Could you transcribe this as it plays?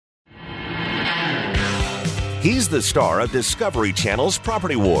He's the star of Discovery Channel's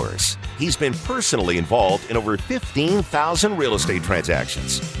Property Wars. He's been personally involved in over 15,000 real estate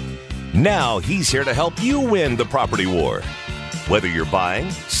transactions. Now he's here to help you win the property war. Whether you're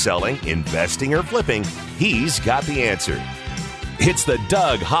buying, selling, investing, or flipping, he's got the answer. It's the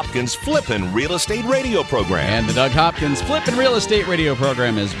Doug Hopkins Flippin' Real Estate Radio Program. And the Doug Hopkins Flippin' Real Estate Radio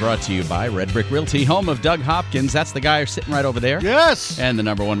Program is brought to you by Red Brick Realty, home of Doug Hopkins. That's the guy sitting right over there. Yes. And the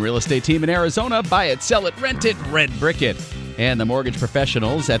number one real estate team in Arizona. Buy it, sell it, rent it, Red Brick it. And the mortgage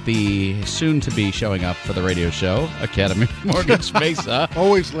professionals at the soon-to-be showing up for the radio show, Academy Mortgage Mesa.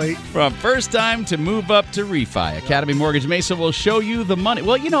 Always late. From first time to move up to refi, Academy Mortgage Mesa will show you the money.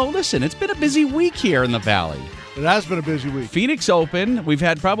 Well, listen, it's been a busy week here in the Valley. It has been a busy week. Phoenix Open. We've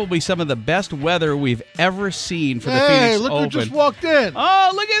had probably some of the best weather we've ever seen for the Phoenix Open. Hey, look who just walked in.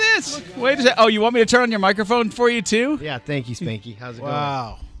 Oh, look at this. Wait a second. Oh, you want me to turn on your microphone for you, too? Yeah, thank you, Spanky. How's it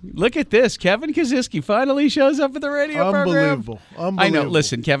Wow. Look at this. Kevin Kaziski finally shows up at the radio program. Unbelievable. I know.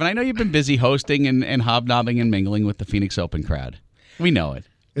 Listen, Kevin, I know you've been busy hosting and hobnobbing and mingling with the Phoenix Open crowd. We know it.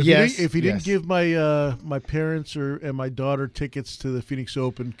 If he didn't give my my parents and my daughter tickets to the Phoenix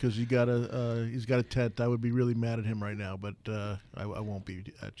Open because he's got a tent, I would be really mad at him right now. But I won't be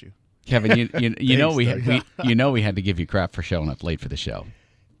at you, Kevin. You know we had to give you crap for showing up late for the show.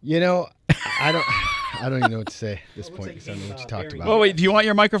 I don't even know what to say at this point because I don't know what you talked about. Oh wait, do you want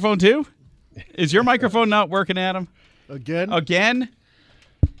your microphone too? Is your microphone not working, Adam? Again?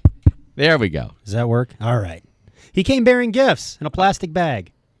 There we go. Does that work? All right. He came bearing gifts in a plastic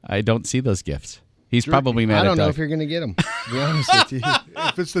bag. I don't see those gifts. He's probably mad at Doug. I don't know if you're going to get them, to be honest with you.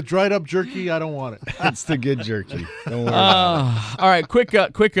 If it's the dried up jerky, I don't want it. It's the good jerky. Don't worry about it. All right, quick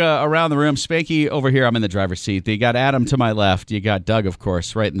around the room. Spanky over here, I'm in the driver's seat. You got Adam to my left. You got Doug, of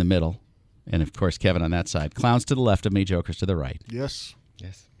course, right in the middle. And, of course, Kevin on that side. Clowns to the left of me, jokers to the right. Yes.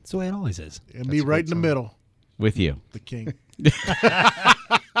 Yes. That's the way it always is. And me right in the middle. With you. The king.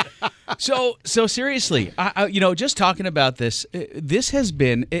 So seriously, just talking about this, this has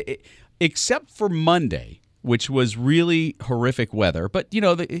been, except for Monday, which was really horrific weather, but,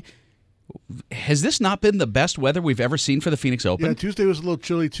 has this not been the best weather we've ever seen for the Phoenix Open? Yeah, Tuesday was a little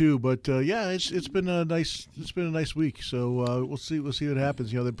chilly too, but it's been a nice week. So we'll see what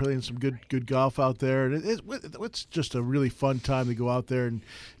happens. They're playing some good golf out there, and it's just a really fun time to go out there, and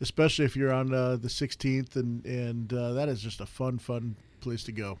especially if you're on the 16th, and that is just a fun place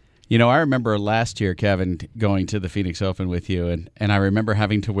to go. I remember last year, Kevin, going to the Phoenix Open with you, and I remember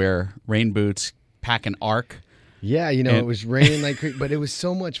having to wear rain boots, pack an arc. Yeah, it was raining like crazy, but it was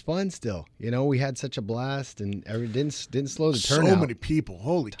so much fun still. We had such a blast, and didn't slow the turnout. So many people.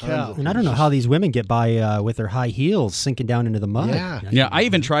 Holy cow. And I don't know how these women get by with their high heels sinking down into the mud. Yeah, I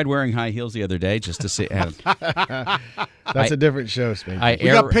even tried wearing high heels the other day just to see. That's a different show, Spanky. We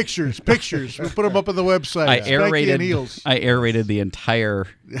got pictures. We'll put them up on the website. I aerated the entire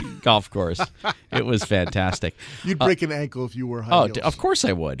golf course. It was fantastic. You'd break an ankle if you wore high heels. Of course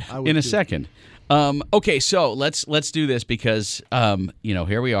I would. In a second. Okay, so let's do this because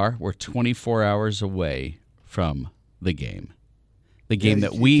here we are. We're 24 hours away from the game. The game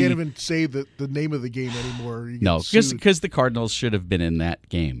that we can't even say the name of the game anymore. No, because the Cardinals should have been in that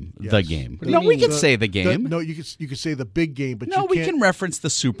game. Yes. The game. No, we can say the game. You can say the big game, but we can reference the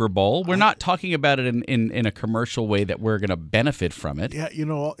Super Bowl. We're not talking about it in a commercial way that we're going to benefit from it. Yeah,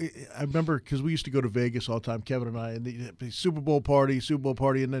 I remember because we used to go to Vegas all the time, Kevin and I, and the Super Bowl party,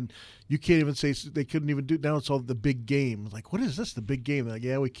 and then you can't even say they couldn't even do. Now it's all the big game. Like, what is this? The big game? They're like,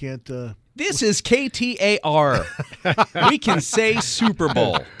 yeah, we can't. This is KTAR. We can say Super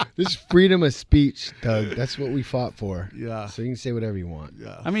Bowl. This is freedom of speech, Doug. That's what we fought for. Yeah. So you can say whatever you want.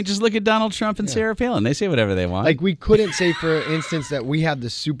 Yeah. I mean, just look at Donald Trump and Sarah Palin. They say whatever they want. Like, we couldn't say, for instance, that we had the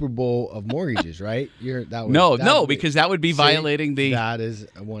Super Bowl of mortgages, right? No, because that would be violating the... That is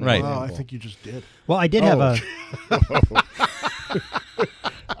one right. example. Oh, I think you just did. Well, I did have a...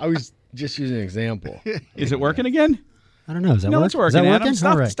 I was just using an example. Is it working again? I don't know. Is that it's working. Is that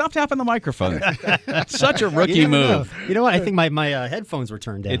Adam, working? Stop tapping the microphone. Such a rookie move. You know what? I think my headphones were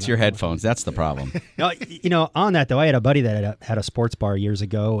turned down. It's your headphones. That's the problem. On that, though, I had a buddy that had a sports bar years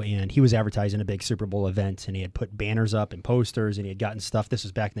ago, and he was advertising a big Super Bowl event, and he had put banners up and posters, and he had gotten stuff. This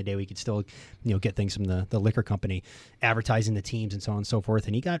was back in the day we could still get things from the liquor company, advertising the teams and so on and so forth.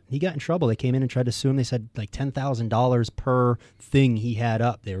 And he got in trouble. They came in and tried to sue him. They said like $10,000 per thing he had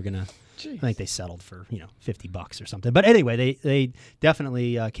up. They were going to... I think they settled for $50 or something. But anyway, they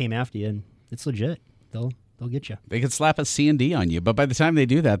definitely came after you, and it's legit. They'll get you. They could slap a C&D on you, but by the time they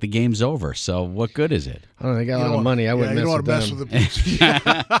do that, the game's over. So what good is it? I don't know. They got a lot of money. I wouldn't mess with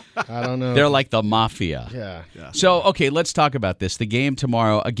them. I don't know. They're like the mafia. Yeah. So, okay, let's talk about this. The game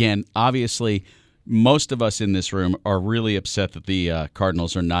tomorrow, again, obviously most of us in this room are really upset that the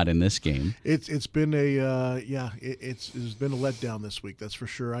Cardinals are not in this game. It's been it's been a letdown this week. That's for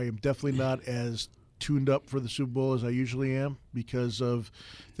sure. I am definitely not as tuned up for the Super Bowl as I usually am because of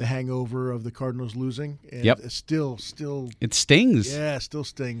the hangover of the Cardinals losing. And it's still it stings. Yeah, it still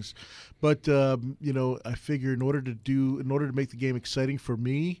stings. But I figure in order to make the game exciting for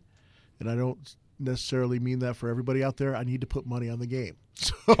me, and I don't necessarily mean that for everybody out there, I need to put money on the game.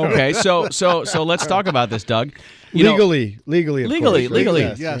 Okay, so let's talk about this, Doug. Legally, of legally, course, right?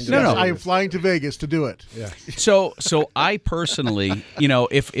 legally. Yes, No. I am flying to Vegas to do it. Yeah. So I personally,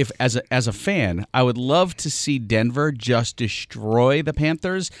 if as a fan, I would love to see Denver just destroy the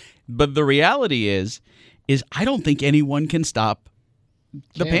Panthers, but the reality is I don't think anyone can stop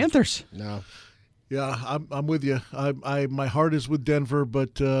the Panthers. No. Yeah, I'm with you. My heart is with Denver,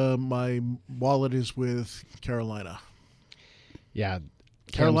 but my wallet is with Carolina. Yeah.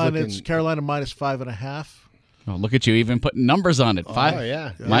 Carolina minus 5.5. Oh, look at you, even putting numbers on it. Five. Oh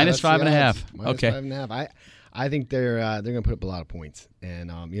yeah. Minus That's 5.5. Minus Okay. 5.5. I think they're going to put up a lot of points,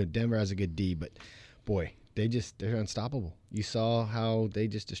 and Denver has a good D, but boy, they're unstoppable. You saw how they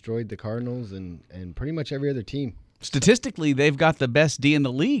just destroyed the Cardinals and pretty much every other team. Statistically, they've got the best D in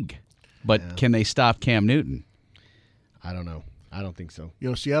the league, but can they stop Cam Newton? I don't know. I don't think so.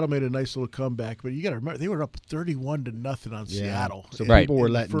 Seattle made a nice little comeback, but you got to remember they were up 31-0 on Seattle. So Right. people were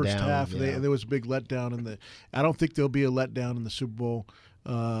in the letting first down. half. Yeah. There was a big letdown I don't think there'll be a letdown in the Super Bowl.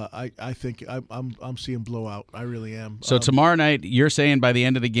 I think I'm seeing blowout. I really am. So tomorrow night, you're saying by the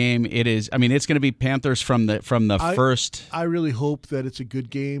end of the game, it's going to be Panthers from the first. I really hope that it's a good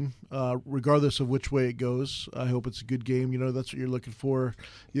game, regardless of which way it goes. I hope it's a good game. That's what you're looking for.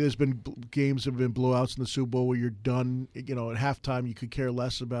 There's been games that have been blowouts in the Super Bowl where you're done. At halftime, you could care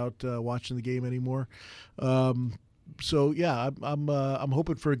less about watching the game anymore. So yeah, I'm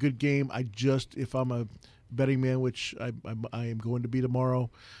hoping for a good game. If I'm a betting man, which I am going to be tomorrow,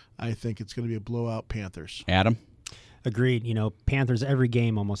 I think it's going to be a blowout Panthers. Adam? Agreed. Panthers every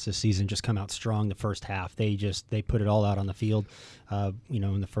game almost this season just come out strong the first half. They put it all out on the field,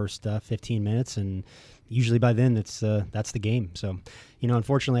 in the first 15 minutes, and usually by then that's the game. So,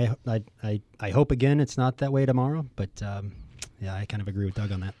 unfortunately, I hope again it's not that way tomorrow. But I kind of agree with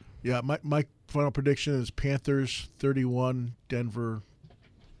Doug on that. Yeah, my final prediction is Panthers 31, Denver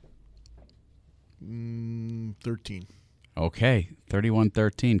 13. Okay,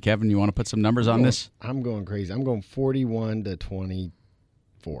 31-13. Kevin, you want to put some numbers on this? I'm going crazy. I'm going 41-24.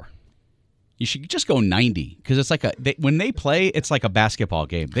 You should just go 90 because it's like when they play, it's like a basketball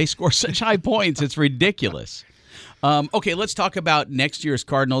game. They score such high points, it's ridiculous. Okay, let's talk about next year's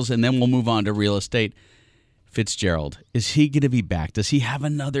Cardinals, and then we'll move on to real estate. Fitzgerald, is he going to be back? Does he have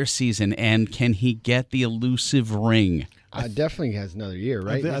another season, and can he get the elusive ring? Definitely has another year,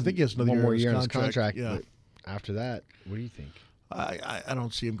 right? I think he has another one year more in his year in his contract, contract. yeah. But after that, what do you think? I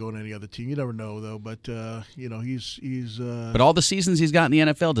don't see him going to any other team. You never know, though. But he's. But all the seasons he's got in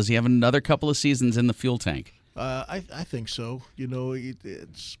the NFL, does he have another couple of seasons in the fuel tank? I think so.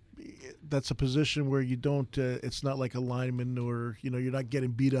 That's a position where you don't. It's not like a lineman, or you're not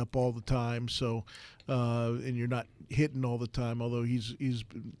getting beat up all the time. So, and you're not hitting all the time. Although he's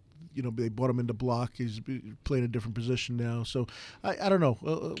they brought him into block. He's playing a different position now. So I don't know.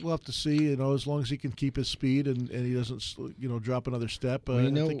 We'll have to see. As long as he can keep his speed and he doesn't drop another step, I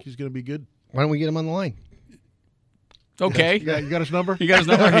think he's going to be good. Why don't we get him on the line? Okay. You got his number? You got his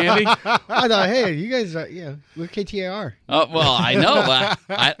number handy? I thought, hey, you guys, we're KTAR. Well, I know, but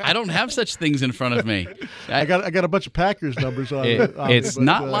I don't have such things in front of me. I got a bunch of Packers numbers on it. It's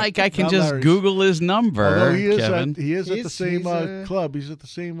not like I can just Larry's. Google his number, Although he is Kevin. at the same club. He's at the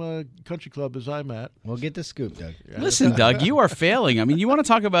same country club as I'm at. We'll get the scoop, Doug. Listen, Doug, you are failing. I mean, you want to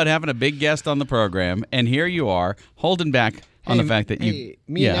talk about having a big guest on the program, and here you are holding back on the fact that me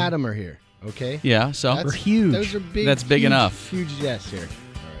and Adam are here. Okay. Yeah, so We're huge. Those are big. That's big huge, enough. Huge yes here.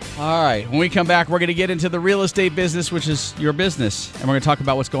 All right. When we come back, we're going to get into the real estate business, which is your business, and we're going to talk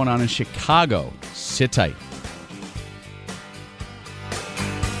about what's going on in Chicago. Sit tight.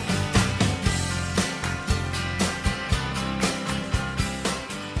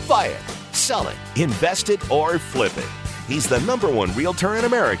 Buy it, sell it, invest it, or flip it. He's the #1 realtor in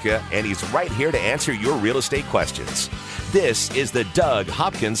America, and he's right here to answer your real estate questions. This is the Doug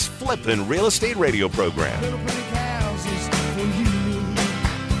Hopkins Flippin' Real Estate Radio Program.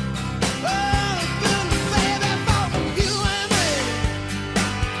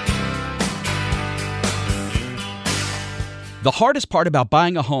 The hardest part about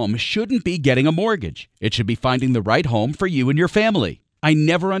buying a home shouldn't be getting a mortgage. It should be finding the right home for you and your family. I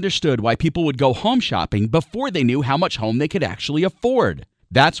never understood why people would go home shopping before they knew how much home they could actually afford.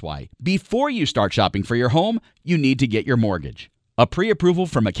 That's why, before you start shopping for your home, you need to get your mortgage. A pre-approval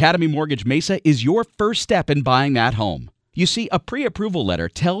from Academy Mortgage Mesa is your first step in buying that home. You see, a pre-approval letter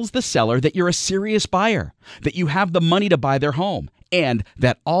tells the seller that you're a serious buyer, that you have the money to buy their home, and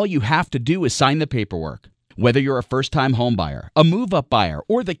that all you have to do is sign the paperwork. Whether you're a first-time home buyer, a move-up buyer,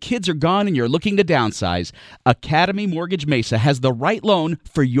 or the kids are gone and you're looking to downsize, Academy Mortgage Mesa has the right loan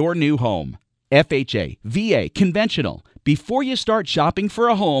for your new home. FHA, VA, conventional. Before you start shopping for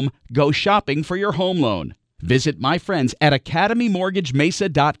a home, go shopping for your home loan. Visit my friends at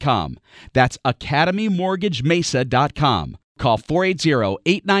academymortgagemesa.com. That's academymortgagemesa.com. Call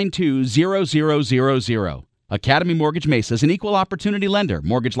 480-892-0000. Academy Mortgage Mesa is an equal opportunity lender.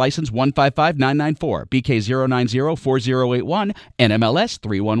 Mortgage license 155994, BK0904081, NMLS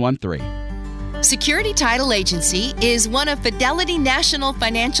 3113. Security Title Agency is one of Fidelity National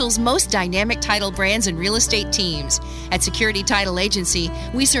Financial's most dynamic title brands and real estate teams. At Security Title Agency,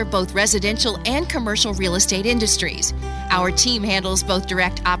 we serve both residential and commercial real estate industries. Our team handles both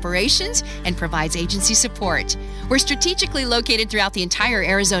direct operations and provides agency support. We're strategically located throughout the entire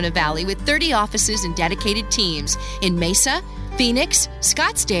Arizona Valley with 30 offices and dedicated teams in Mesa, Phoenix,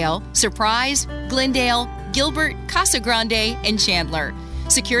 Scottsdale, Surprise, Glendale, Gilbert, Casa Grande, and Chandler.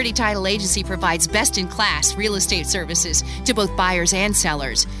 Security Title Agency provides best-in-class real estate services to both buyers and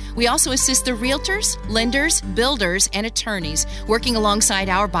sellers. We also assist the realtors, lenders, builders, and attorneys working alongside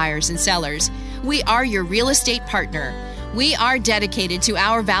our buyers and sellers. We are your real estate partner. We are dedicated to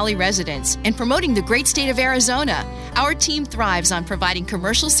our Valley residents and promoting the great state of Arizona. Our team thrives on providing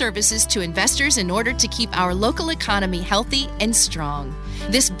commercial services to investors in order to keep our local economy healthy and strong.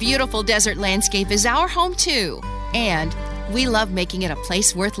 This beautiful desert landscape is our home too, and we love making it a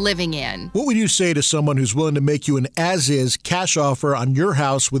place worth living in. What would you say to someone who's willing to make you an as-is cash offer on your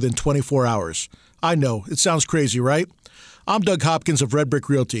house within 24 hours? I know, it sounds crazy, right? I'm Doug Hopkins of Red Brick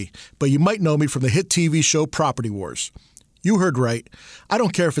Realty, but you might know me from the hit TV show Property Wars. You heard right. I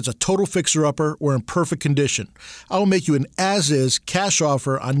don't care if it's a total fixer-upper or in perfect condition. I will make you an as-is cash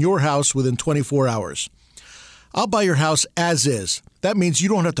offer on your house within 24 hours. I'll buy your house as is. That means you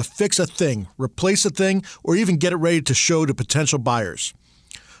don't have to fix a thing, replace a thing, or even get it ready to show to potential buyers.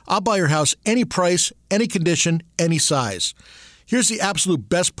 I'll buy your house any price, any condition, any size. Here's the absolute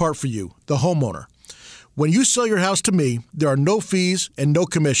best part for you, the homeowner. When you sell your house to me, there are no fees and no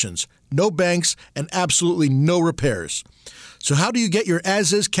commissions, no banks, and absolutely no repairs. So how do you get your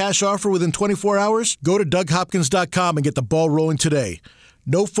as-is cash offer within 24 hours? Go to DougHopkins.com and get the ball rolling today.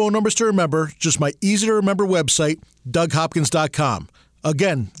 No phone numbers to remember, just my easy-to-remember website, DougHopkins.com.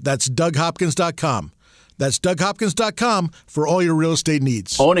 Again, that's DougHopkins.com. That's DougHopkins.com for all your real estate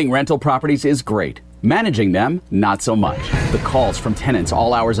needs. Owning rental properties is great. Managing them, not so much. The calls from tenants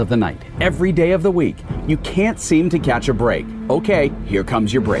all hours of the night, every day of the week. You can't seem to catch a break. Okay, here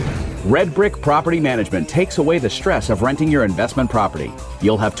comes your break. Red Brick Property Management takes away the stress of renting your investment property.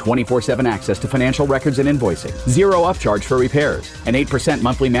 You'll have 24/7 access to financial records and invoicing, zero upcharge for repairs, an 8%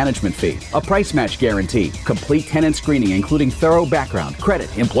 monthly management fee, a price match guarantee, complete tenant screening including thorough background,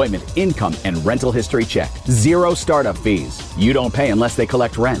 credit, employment, income, and rental history check, zero startup fees. You don't pay unless they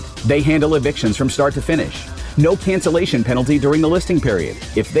collect rent. They handle evictions from start to finish. No cancellation penalty during the listing period.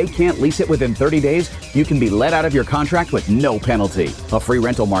 If they can't lease it within 30 days, you can be let out of your contract with no penalty. A free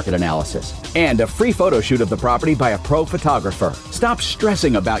rental market analysis. And a free photo shoot of the property by a pro photographer. Stop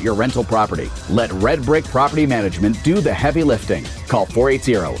stressing about your rental property. Let Red Brick Property Management do the heavy lifting. Call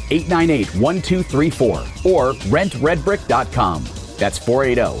 480-898-1234 or rentredbrick.com. That's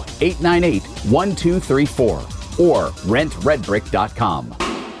 480-898-1234 or rentredbrick.com.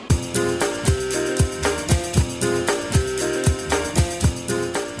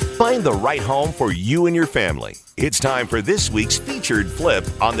 Find the right home for you and your family. It's time for this week's featured flip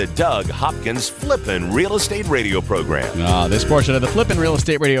on the Doug Hopkins Flippin' Real Estate Radio program. This portion of the Flippin' Real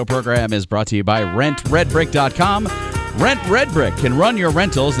Estate Radio program is brought to you by RentRedBrick.com. Rent Red Brick can run your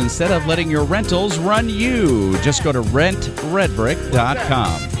rentals instead of letting your rentals run you. Just go to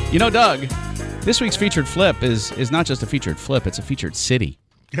RentRedBrick.com. You know, Doug, this week's featured flip is not just a featured flip, it's a featured city.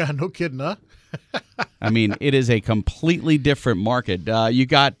 Yeah, no kidding, huh? I mean, it is a completely different market. You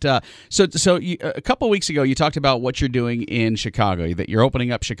got a couple weeks ago, you talked about what you're doing in Chicago, that you're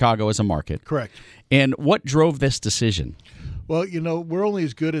opening up Chicago as a market. Correct. And what drove this decision? Well, you know, we're only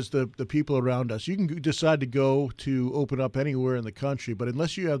as good as the people around us. You can decide to go to open up anywhere in the country, but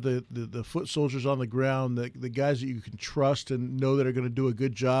unless you have the foot soldiers on the ground, the guys that you can trust and know that are going to do a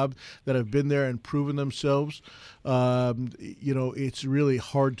good job, that have been there and proven themselves, you know, it's really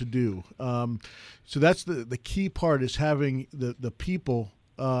hard to do. So that's the key part, is having the people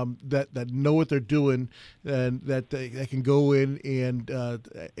that know what they're doing, and that they can go in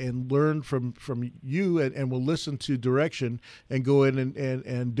and learn from you, and will listen to direction and go in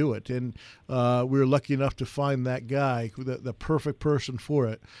and do it. And we were lucky enough to find that guy, the perfect person for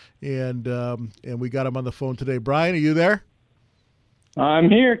it, and we got him on the phone today. Brian, are you there? I'm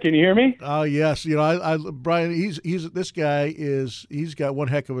here. Can you hear me? Oh yes, Brian. He's this guy he's got one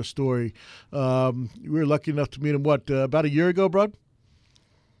heck of a story. We were lucky enough to meet him about a year ago, bud?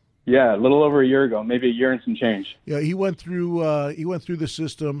 Yeah, a little over a year ago, maybe a year and some change. Yeah, he went through the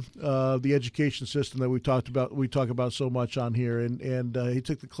system, the education system that we talk about so much on here, and he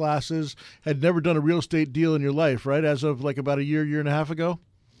took the classes. Had never done a real estate deal in your life, right? As of like about a year and a half ago.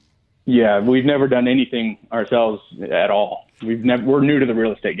 Yeah, we've never done anything ourselves at all. We're new to the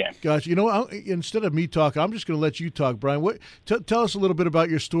real estate game. Gosh, instead of me talking, I'm just going to let you talk, Brian. Tell us a little bit about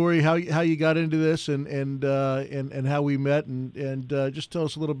your story, how you got into this, and how we met, and just tell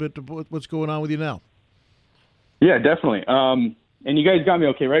us a little bit about what's going on with you now. Yeah, definitely. And you guys got me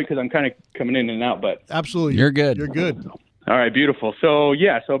okay, right? Because I'm kind of coming in and out, but absolutely, you're good. You're good. All right, beautiful. So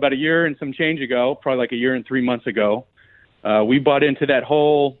about a year and some change ago, probably like a year and 3 months ago, we bought into that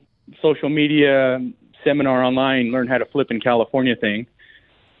whole social media seminar online, learn how to flip in California thing.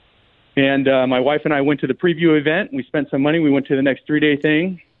 And my wife and I went to the preview event. We spent some money. We went to the next 3-day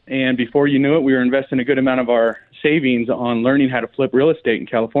thing. And before you knew it, we were investing a good amount of our savings on learning how to flip real estate in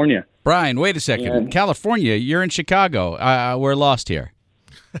California. Brian, wait a second. California, you're in Chicago. We're lost here.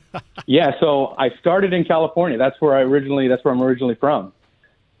 Yeah, so I started in California. That's where I'm originally from.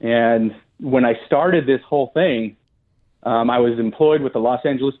 And when I started this whole thing, I was employed with the Los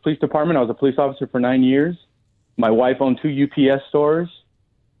Angeles Police Department. I was a police officer for 9 years. My wife owned 2 UPS stores,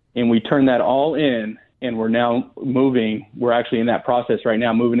 and we turned that all in, and we're now moving. We're actually in that process right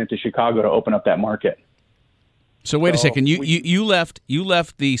now, moving into Chicago to open up that market. So wait a second. You left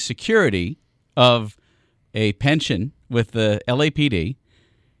the security of a pension with the LAPD.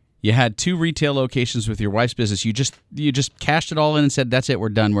 You had 2 retail locations with your wife's business. You just cashed it all in and said, "That's it. We're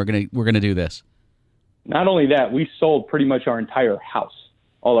done. We're gonna do this." Not only that, we sold pretty much our entire house,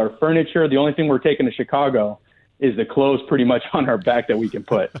 all our furniture. The only thing we're taking to Chicago is the clothes pretty much on our back that we can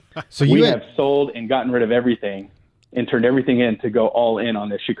put. So we have sold and gotten rid of everything and turned everything in to go all in on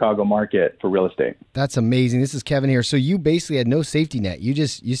the Chicago market for real estate. That's amazing. This is Kevin here. So you basically had no safety net. You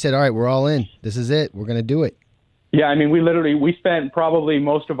said, all right, we're all in. This is it. We're going to do it. Yeah, I mean, we spent probably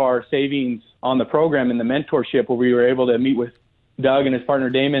most of our savings on the program and the mentorship, where we were able to meet with Doug and his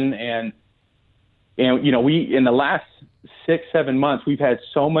partner Damon, and we, in the last 6-7 months, we've had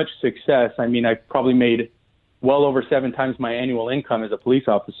so much success. I mean, I've probably made well over 7 times my annual income as a police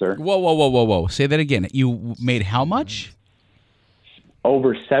officer. Whoa. Say that again. You made how much?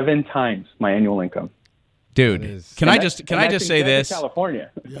 Over 7 times my annual income. Dude, can I just say this? California.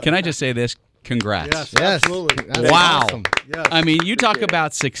 Can I just say this? Congrats. Yes, absolutely. Wow. Awesome. Yes. I mean, you talk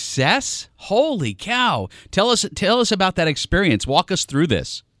about success. Holy cow. Tell us about that experience. Walk us through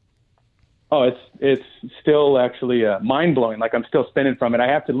this. Oh, it's still actually mind-blowing. Like, I'm still spinning from it. I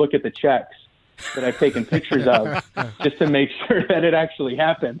have to look at the checks that I've taken pictures of just to make sure that it actually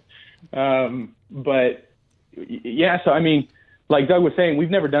happened. But, yeah, so, I mean, like Doug was saying, we've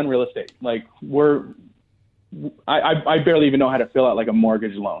never done real estate. Like, I barely even know how to fill out, like, a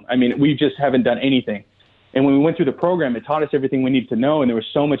mortgage loan. I mean, we just haven't done anything. And when we went through the program, it taught us everything we needed to know, and there was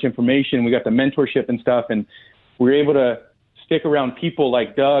so much information. We got the mentorship and stuff, and we were able to stick around people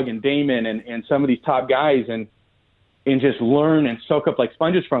like Doug and Damon and some of these top guys and just learn and soak up like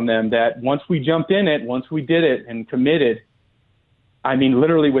sponges from them, that once we jumped in it, once we did it and committed, I mean,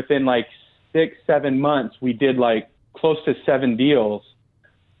 literally within like 6-7 months, we did like close to 7 deals.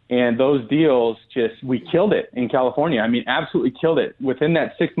 And those deals we killed it in California. I mean, absolutely killed it within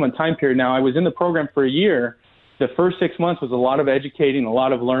that 6-month time period. Now, I was in the program for a year. The first 6 months was a lot of educating, a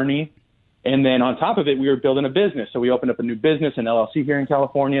lot of learning. And then on top of it, we were building a business. So we opened up a new business, an LLC here in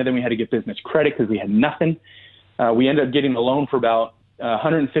California. Then we had to get business credit because we had nothing. We ended up getting a loan for about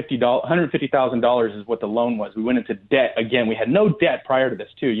 $150,000 is what the loan was. We went into debt again. We had no debt prior to this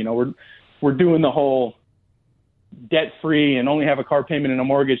too. You know, we're doing the whole debt free and only have a car payment and a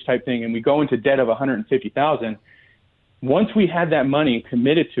mortgage type thing. And we go into debt of $150,000. Once we had that money and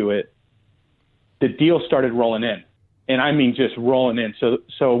committed to it, the deal started rolling in. And I mean, just rolling in.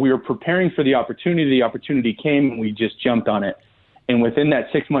 So we were preparing for the opportunity. The opportunity came, and we just jumped on it. And within that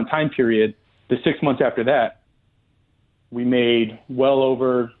 6-month time period, the 6 months after that, we made well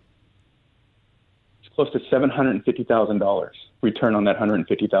over close to $750,000 return on that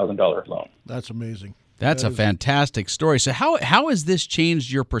 $150,000 loan. That's amazing. That's a fantastic story. So how has this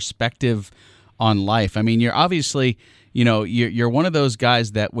changed your perspective on life? I mean, you're obviously you know, you're one of those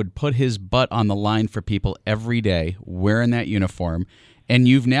guys that would put his butt on the line for people every day wearing that uniform, and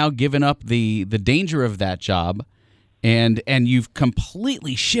you've now given up the danger of that job, and you've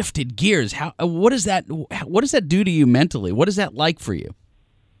completely shifted gears. What does that do to you mentally? What is that like for you?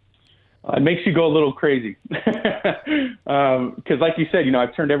 It makes you go a little crazy because, like you said, you know,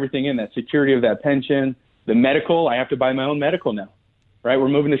 I've turned everything in, that security of that pension, the medical. I have to buy my own medical now, right? We're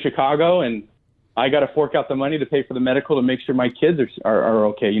moving to Chicago, and I got to fork out the money to pay for the medical to make sure my kids are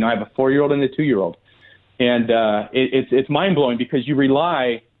okay. You know, I have a 4-year-old and a 2-year-old, and it's mind blowing because you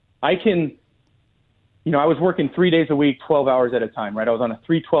rely. I was working 3 days a week, 12 hours at a time, right? I was on a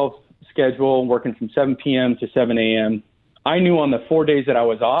 3-12 schedule, working from 7 p.m. to 7 a.m. I knew on the 4 days that I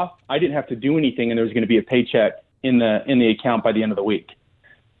was off, I didn't have to do anything, and there was going to be a paycheck in the account by the end of the week.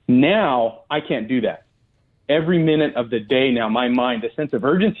 Now I can't do that. Every minute of the day now, my mind, the sense of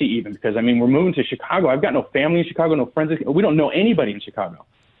urgency even, because, I mean, we're moving to Chicago. I've got no family in Chicago, no friends. We don't know anybody in Chicago,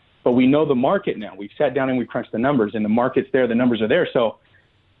 but we know the market now. We've sat down and we've crunched the numbers, and the market's there, the numbers are there. So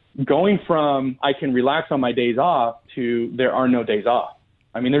going from I can relax on my days off to there are no days off.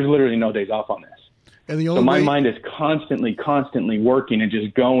 I mean, there's literally no days off on this. And the so my mind is constantly working and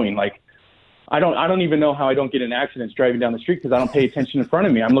just going. Like, I don't even know how I don't get in accidents driving down the street because I don't pay attention in front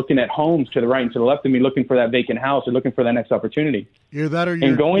of me. I'm looking at homes to the right and to the left of me, looking for that vacant house or looking for that next opportunity.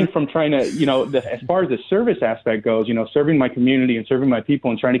 And going from trying to, you know, as far as the service aspect goes, you know, serving my community and serving my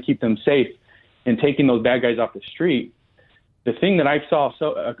people and trying to keep them safe and taking those bad guys off the street. The thing that I saw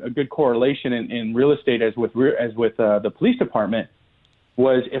a good correlation in real estate as with the police department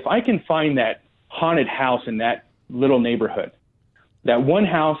was if I can find that haunted house in that little neighborhood, that one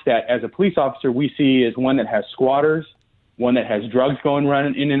house that as a police officer we see is one that has squatters, one that has drugs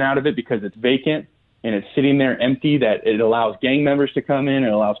running in and out of it because it's vacant and it's sitting there empty, that it allows gang members to come in,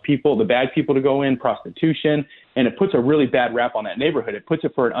 it allows the bad people to go in, prostitution, and it puts a really bad rap on that neighborhood. It puts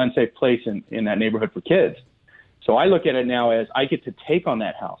it for an unsafe place in that neighborhood for kids. So I look at it now as I get to take on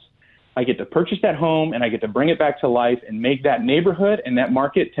that house. I get to purchase that home and I get to bring it back to life and make that neighborhood and that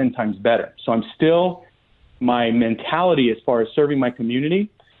market 10 times better. So my mentality as far as serving my community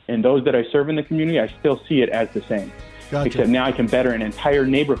and those that I serve in the community, I still see it as the same. Gotcha. Except now I can better an entire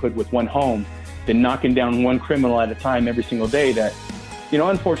neighborhood with one home than knocking down one criminal at a time every single day that, you know,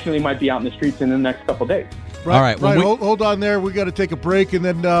 unfortunately might be out in the streets in the next couple of days. Right, all right. Right. Hold on there. We got to take a break and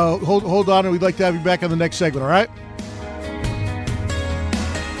then hold on, and we'd like to have you back on the next segment. All right.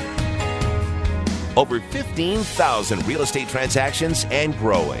 Over 15,000 real estate transactions and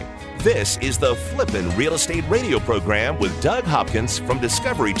growing. This is the Flippin' Real Estate Radio program with Doug Hopkins from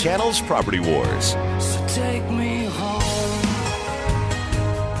Discovery Channel's Property Wars. So take me home.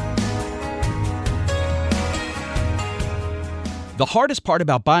 The hardest part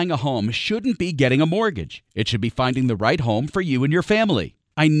about buying a home shouldn't be getting a mortgage. It should be finding the right home for you and your family.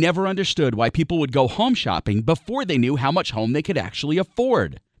 I never understood why people would go home shopping before they knew how much home they could actually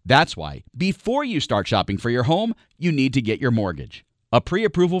afford. That's why, before you start shopping for your home, you need to get your mortgage. A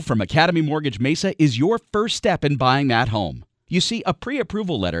pre-approval from Academy Mortgage Mesa is your first step in buying that home. You see, a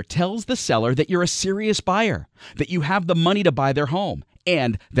pre-approval letter tells the seller that you're a serious buyer, that you have the money to buy their home,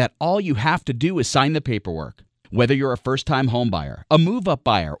 and that all you have to do is sign the paperwork. Whether you're a first-time home buyer, a move-up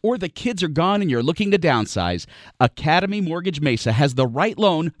buyer, or the kids are gone and you're looking to downsize, Academy Mortgage Mesa has the right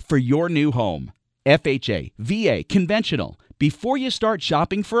loan for your new home. FHA, VA, conventional. Before you start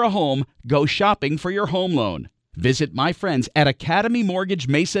shopping for a home, go shopping for your home loan. Visit my friends at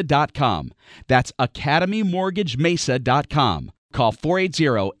academymortgagemesa.com. That's academymortgagemesa.com. Call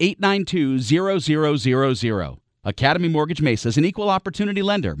 480-892-0000. Academy Mortgage Mesa is an equal opportunity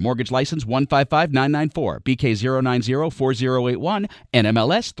lender. Mortgage license 155994, BK0904081,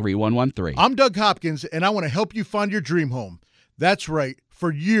 NMLS 3113. I'm Doug Hopkins, and I want to help you find your dream home. That's right.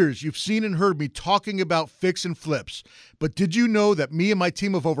 For years, you've seen and heard me talking about fix and flips. But did you know that me and my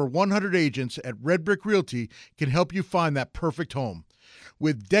team of over 100 agents at Red Brick Realty can help you find that perfect home?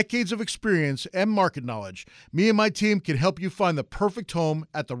 With decades of experience and market knowledge, me and my team can help you find the perfect home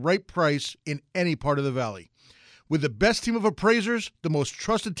at the right price in any part of the valley. With the best team of appraisers, the most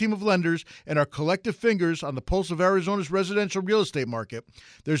trusted team of lenders, and our collective fingers on the pulse of Arizona's residential real estate market,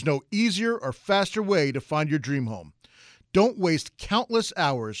 there's no easier or faster way to find your dream home. Don't waste countless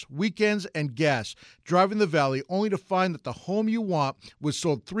hours, weekends, and gas driving the valley only to find that the home you want was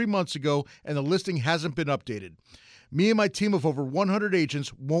sold 3 months ago and the listing hasn't been updated. Me and my team of over 100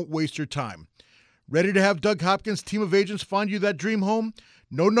 agents won't waste your time. Ready to have Doug Hopkins' team of agents find you that dream home?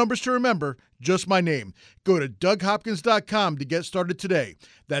 No numbers to remember, just my name. Go to DougHopkins.com to get started today.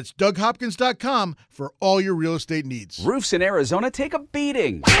 That's DougHopkins.com for all your real estate needs. Roofs in Arizona take a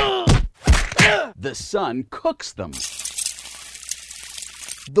beating. The sun cooks them.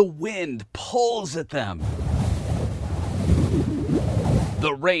 The wind pulls at them.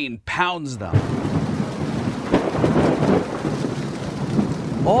 The rain pounds them.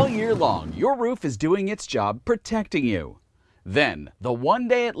 All year long, your roof is doing its job protecting you. Then, the one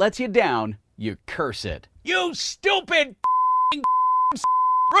day it lets you down, you curse it. You stupid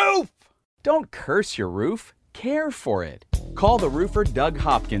roof! Don't curse your roof. Care for it. Call the roofer Doug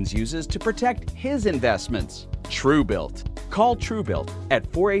Hopkins uses to protect his investments. TrueBuilt. Call TrueBuilt at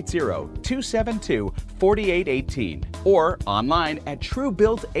 480-272-4818 or online at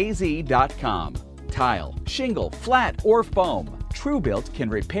truebuiltaz.com. Tile, shingle, flat, or foam. TrueBuilt can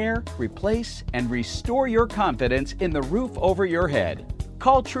repair, replace, and restore your confidence in the roof over your head.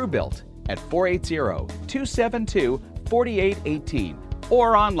 Call TrueBuilt at 480-272-4818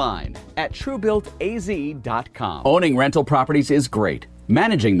 or online at truebuiltaz.com. Owning rental properties is great.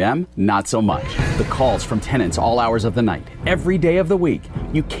 Managing them, not so much. The calls from tenants all hours of the night, every day of the week.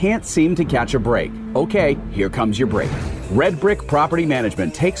 You can't seem to catch a break. Okay, here comes your break. Red Brick Property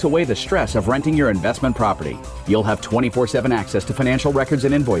Management takes away the stress of renting your investment property. You'll have 24/7 access to financial records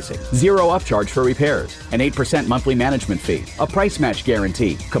and invoicing, 0 upcharge for repairs, an 8% monthly management fee, a price match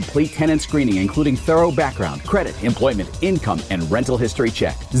guarantee, complete tenant screening including thorough background, credit, employment, income, and rental history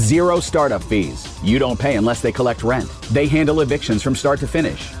check, 0 startup fees. You don't pay unless they collect rent. They handle evictions from start to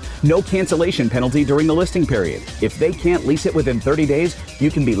finish. No cancellation penalty during the listing period. If they can't lease it within 30 days, you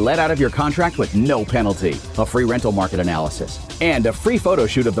can be let out of your contract with no penalty. A free rental market analysis. And a free photo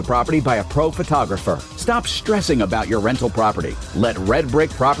shoot of the property by a pro photographer. Stop stressing about your rental property. Let Red Brick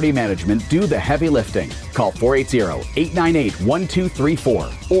Property Management do the heavy lifting. Call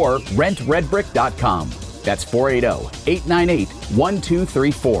 480-898-1234 or rentredbrick.com. That's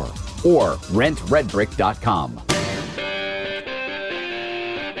 480-898-1234 or rentredbrick.com.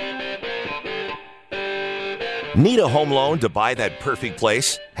 Need a home loan to buy that perfect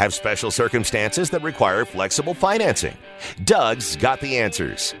place? Have special circumstances that require flexible financing? Doug's got the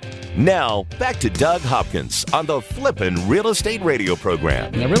answers. Now, back to Doug Hopkins on the Flippin' Real Estate Radio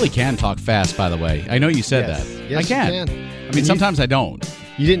program. I really can talk fast, by the way. I know you said that. Yes, I can. you can. I mean, sometimes I don't.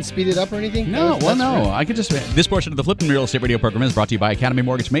 You didn't speed it up or anything? No, I could just... This portion of the Flippin' Real Estate Radio program is brought to you by Academy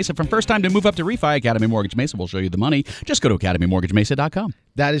Mortgage Mesa. From first time to move up to refi, Academy Mortgage Mesa will show you the money. Just go to academymortgagemesa.com.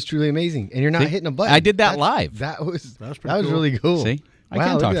 That is truly amazing. And you're not hitting a button. I did that live. That was pretty cool. really cool. See? I wow,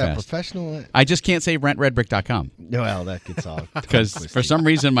 can look talk at that fast. Professional. I just can't say rentredbrick.com. Well, that gets all because for some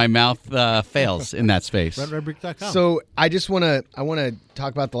reason my mouth fails in that space. Rentredbrick.com. So I just want to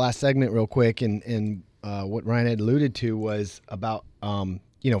talk about the last segment real quick, and what Ryan had alluded to was about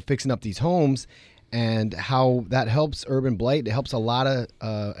fixing up these homes and how that helps urban blight. It helps a lot of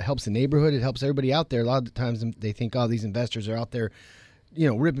it helps the neighborhood. It helps everybody out there. A lot of the times they think, oh, these investors are out there,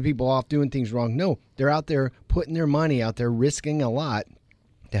 ripping people off, doing things wrong. No, they're out there putting their money out there, risking a lot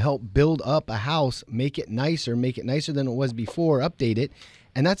to help build up a house, make it nicer than it was before, update it.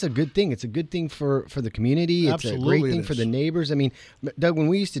 And that's a good thing. It's a good thing for the community. Absolutely, it's a great thing for the neighbors. I mean, Doug, when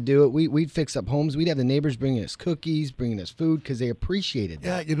we used to do it, we'd fix up homes. We'd have the neighbors bringing us cookies, bringing us food because they appreciated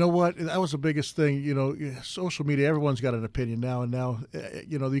that. Yeah, you know what? That was the biggest thing. Social media, everyone's got an opinion now. And now,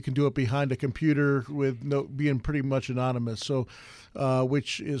 you can do it behind a computer with being pretty much anonymous. So,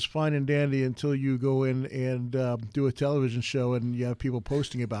 which is fine and dandy until you go in and do a television show and you have people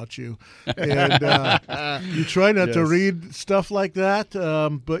posting about you. And you try not to read stuff like that.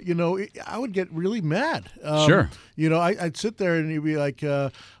 But I would get really mad. Sure. I'd sit there and you'd be like,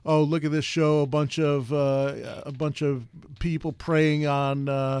 "Oh, look at this show! A bunch of people preying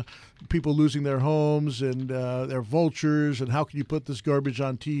on people losing their homes and they're vultures. And how can you put this garbage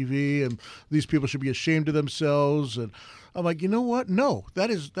on TV? And these people should be ashamed of themselves." And I'm like, you know what? No,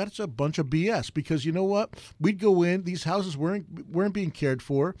 that's a bunch of BS. Because you know what? We'd go in; these houses weren't being cared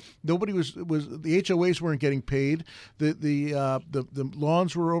for. Nobody was the HOAs weren't getting paid. The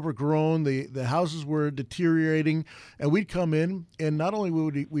lawns were overgrown. The houses were deteriorating, and we'd come in, and not only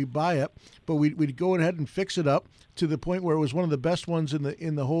would we buy it, but we'd go ahead and fix it up to the point where it was one of the best ones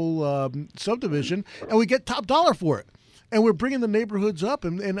in the whole subdivision, and we get top dollar for it. And we're bringing the neighborhoods up,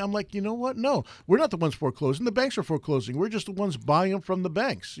 and I'm like, you know what? No, we're not the ones foreclosing. The banks are foreclosing. We're just the ones buying them from the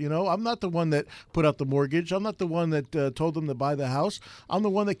banks. I'm not the one that put out the mortgage. I'm not the one that told them to buy the house. I'm the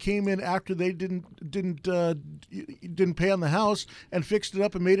one that came in after they didn't pay on the house and fixed it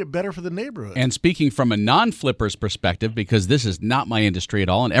up and made it better for the neighborhood. And speaking from a non-flipper's perspective, because this is not my industry at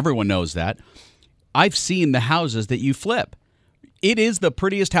all, and everyone knows that, I've seen the houses that you flip. It is the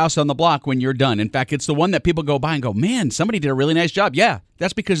prettiest house on the block when you're done. In fact, it's the one that people go by and go, man, somebody did a really nice job. Yeah,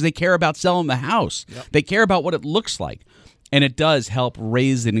 that's because they care about selling the house. Yep. They care about what it looks like. And it does help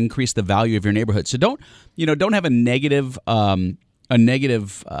raise and increase the value of your neighborhood. So don't have a negative a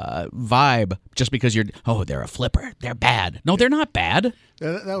negative vibe just because they're a flipper, they're bad. No, they're not bad.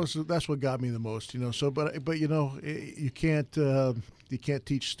 That's what got me the most, So, but you can't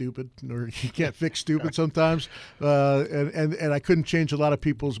teach stupid, or you can't fix stupid sometimes. And I couldn't change a lot of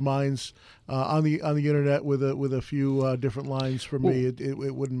people's minds on the internet with a few different lines from me.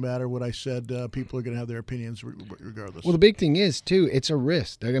 It wouldn't matter what I said. People are going to have their opinions regardless. Well, the big thing is too, it's a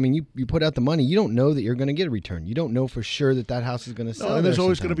risk. I mean, you put out the money, you don't know that you're going to get a return. You don't know for sure that house is going to sell. No, and there's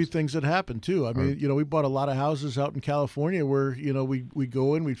always going to be things that happen too. I mean, we bought a lot of houses out in California where we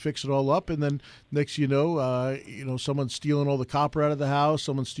go in, we fix it all up, and then next someone's stealing all the copper out of the house,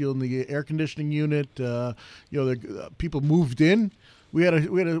 someone's stealing the air conditioning unit. People moved in. We had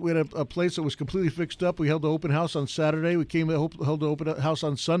a place that was completely fixed up. We held the open house on Saturday. We held the open house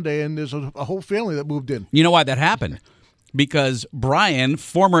on Sunday, and there's a whole family that moved in. You know why that happened? Because Brian,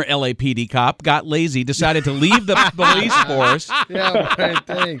 former LAPD cop, got lazy, decided to leave the police force. Yeah, Brian,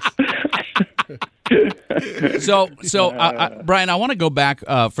 thanks. So, Brian, I want to go back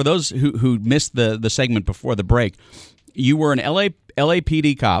for those who missed the segment before the break. You were an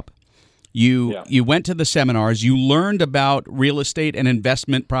LAPD cop. You went to the seminars. You learned about real estate and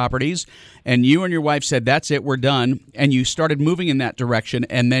investment properties, and you and your wife said, "That's it, we're done." And you started moving in that direction,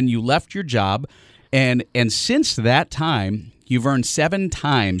 and then you left your job, and since that time, you've earned 7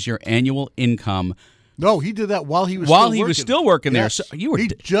 times your annual income. No, he did that while he was still working there. So he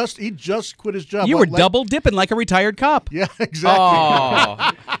just quit his job. You were double dipping like a retired cop. Yeah, exactly.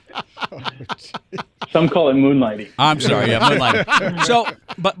 Oh. Some call it moonlighting. I'm sorry, yeah, moonlighting. So,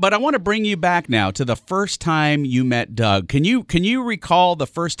 but I want to bring you back now to the first time you met Doug. Can you recall the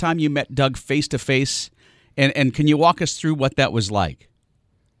first time you met Doug face to face, and can you walk us through what that was like?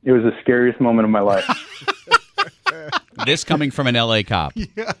 It was the scariest moment of my life. This coming from an LA cop.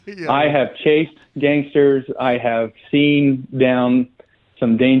 Yeah. I have chased gangsters. I have seen down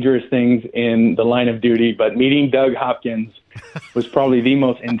some dangerous things in the line of duty, but meeting Doug Hopkins was probably the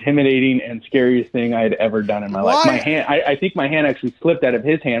most intimidating and scariest thing I had ever done in my life. My hand, I think my hand actually slipped out of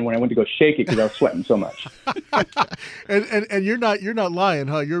his hand when I went to go shake it because I was sweating so much. and you're not lying,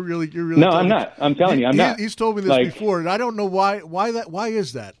 huh? You're really. No, I'm not. I'm telling you, I'm not. He's told me this before, and I don't know why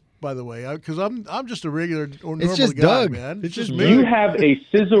is that. By the way, because I'm just a regular or normal just guy, Doug. man. It's just me. You have a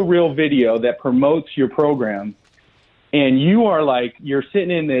sizzle reel video that promotes your program, and you're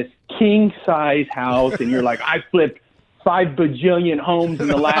sitting in this king size house, and you're like, I flipped 5 bajillion homes in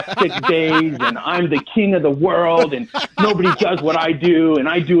the last 6 days, and I'm the king of the world, and nobody does what I do, and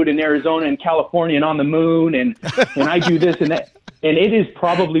I do it in Arizona and California and on the moon, and I do this and that, and it is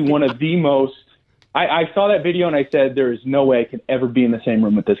probably one of the most. I saw that video and I said, there is no way I can ever be in the same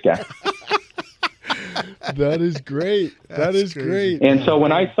room with this guy. That is great. That is great. And so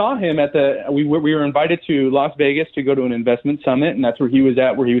when I saw him we were invited to Las Vegas to go to an investment summit, and that's where he was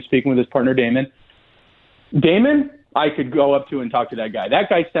at, where he was speaking with his partner, Damon. Damon, I could go up to and talk to that guy. That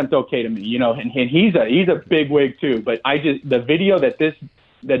guy stepped okay to me, and he's a big wig too. But the video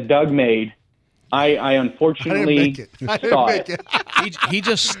that Doug made, I unfortunately saw it. He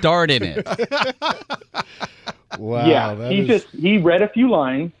just starred in it. Wow. Yeah, he read a few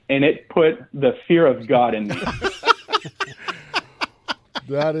lines, and it put the fear of God in me.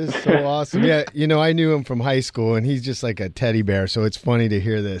 That is so awesome. Yeah, I knew him from high school, and he's just like a teddy bear, so it's funny to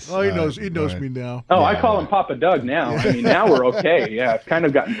hear this. Oh, he knows me now. Oh, yeah. I call him Papa Doug now. I mean, now we're okay. Yeah, I've kind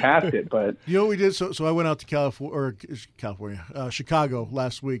of gotten past it, but... You know what we did? So I went out to Chicago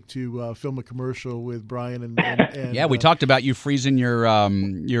last week to film a commercial with Brian and yeah, we talked about you freezing your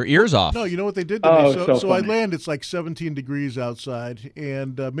ears off. No, you know what they did to me? So I funny. land, it's like 17 degrees outside,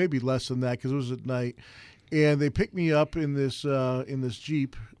 and maybe less than that because it was at night. And they picked me up in this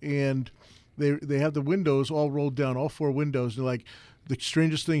Jeep, and they have the windows all rolled down, all 4 windows. They're like, the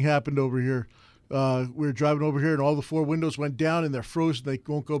strangest thing happened over here. We were driving over here, and all the 4 windows went down, and they're frozen. They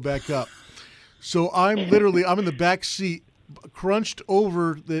won't go back up. So I'm in the back seat, crunched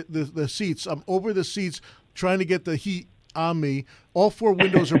over the seats. I'm over the seats trying to get the heat on me. All 4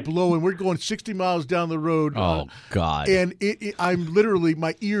 windows are blowing. We're going 60 miles down the road. Oh, God. And I'm literally,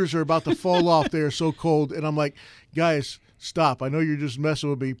 my ears are about to fall off. They're so cold. And I'm like, guys, stop. I know you're just messing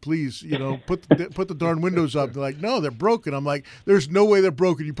with me. Please, put the darn windows up. They're like, no, they're broken. I'm like, there's no way they're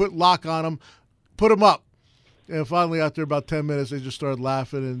broken. You put lock on them, put them up. And finally, after about 10 minutes, they just started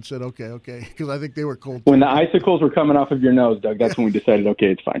laughing and said, okay, because I think they were cold. When the icicles were coming off of your nose, Doug, that's when we decided, okay,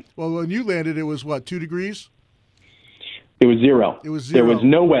 it's fine. Well, when you landed, it was what, 2 degrees? It was 0. It was 0. There was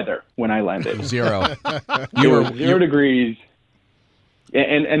no weather when I landed. 0. You were 0 degrees.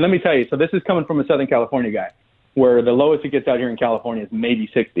 And let me tell you, so this is coming from a Southern California guy, where the lowest it gets out here in California is maybe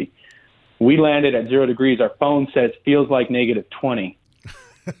 60. We landed at 0 degrees. Our phone says feels like negative 20.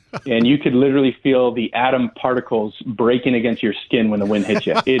 And you could literally feel the atom particles breaking against your skin when the wind hits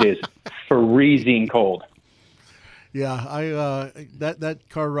you. It is freezing cold. Yeah, that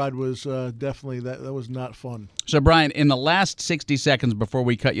car ride was definitely that was not fun. So, Brian, in the last 60 seconds before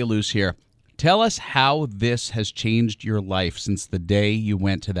we cut you loose here, tell us how this has changed your life since the day you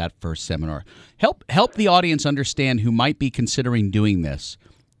went to that first seminar. Help the audience understand who might be considering doing this,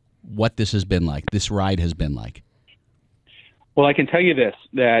 what this has been like, this ride has been like. Well, I can tell you this,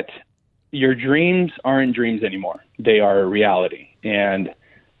 that your dreams aren't dreams anymore. They are a reality. And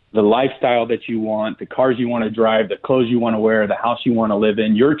the lifestyle that you want, the cars you want to drive, the clothes you want to wear, the house you want to live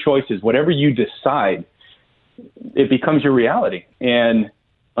in, your choices, whatever you decide, it becomes your reality. And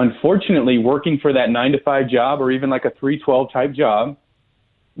unfortunately, working for that 9-to-5 job or even like a 3-12 type job,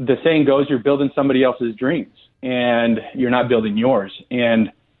 the saying goes, you're building somebody else's dreams and you're not building yours.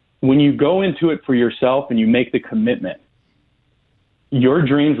 And when you go into it for yourself and you make the commitment, your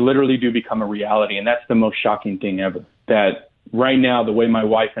dreams literally do become a reality. And that's the most shocking thing ever. That right now, the way my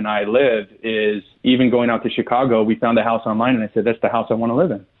wife and I live is, even going out to Chicago, we found a house online and I said, that's the house I want to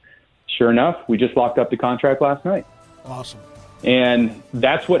live in. Sure enough, we just locked up the contract last night. Awesome. And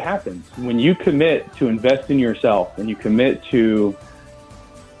that's what happens when you commit to invest in yourself and you commit to,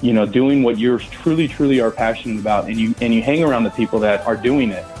 doing what you truly are passionate about, and you hang around the people that are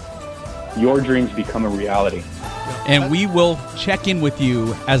doing it, your dreams become a reality. And we will check in with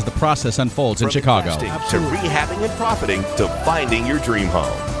you as the process unfolds in Chicago. To rehabbing and profiting to finding your dream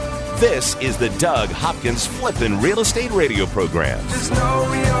home. This is the Doug Hopkins Flippin' Real Estate Radio Program. Just know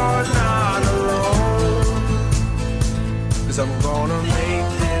you're not alone, 'cause I'm gonna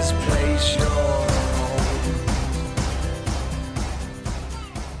make this place your home.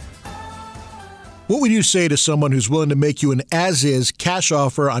 What would you say to someone who's willing to make you an as-is cash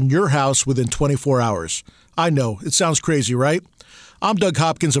offer on your house within 24 hours? I know, it sounds crazy, right? I'm Doug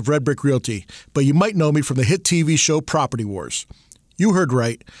Hopkins of Red Brick Realty, but you might know me from the hit TV show Property Wars. You heard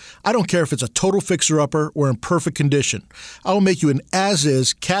right. I don't care if it's a total fixer-upper or in perfect condition. I will make you an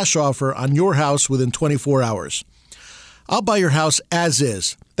as-is cash offer on your house within 24 hours. I'll buy your house as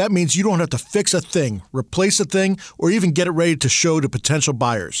is. That means you don't have to fix a thing, replace a thing, or even get it ready to show to potential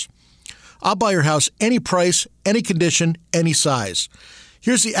buyers. I'll buy your house any price, any condition, any size.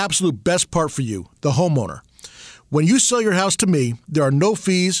 Here's the absolute best part for you, the homeowner. When you sell your house to me, there are no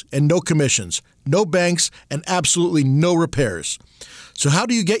fees and no commissions, no banks, and absolutely no repairs. So how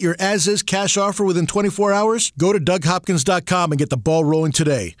do you get your as-is cash offer within 24 hours? Go to DougHopkins.com and get the ball rolling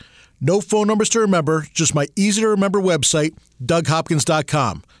today. No phone numbers to remember, just my easy-to-remember website,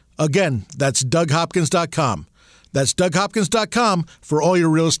 DougHopkins.com. Again, that's DougHopkins.com. That's DougHopkins.com for all your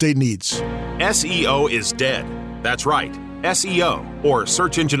real estate needs. SEO is dead. That's right. SEO, or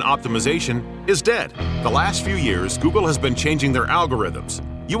search engine optimization, is dead. The last few years, Google has been changing their algorithms.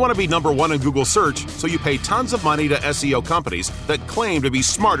 You want to be number one in Google search, so you pay tons of money to SEO companies that claim to be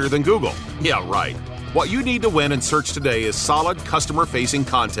smarter than Google. Yeah, right. What you need to win in search today is solid customer-facing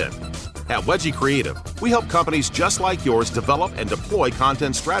content. At Wedgie Creative, we help companies just like yours develop and deploy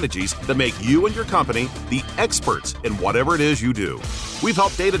content strategies that make you and your company the experts in whatever it is you do. We've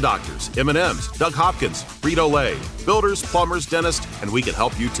helped data doctors, M&M's, Doug Hopkins, Frito-Lay, builders, plumbers, dentists, and we can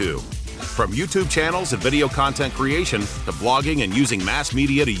help you too. From YouTube channels and video content creation to blogging and using mass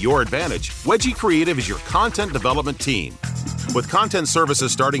media to your advantage, Wedgie Creative is your content development team. With content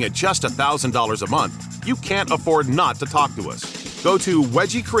services starting at just $1,000 a month, you can't afford not to talk to us. Go to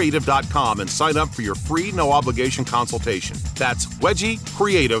wedgiecreative.com and sign up for your free no-obligation consultation. That's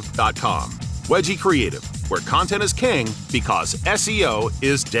wedgiecreative.com. Wedgie Creative, where content is king because SEO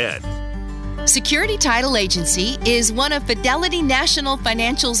is dead. Security Title Agency is one of Fidelity National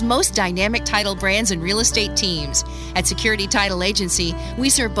Financial's most dynamic title brands and real estate teams. At Security Title Agency,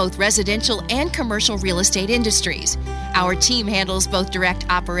 we serve both residential and commercial real estate industries. Our team handles both direct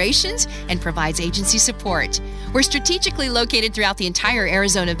operations and provides agency support. We're strategically located throughout the entire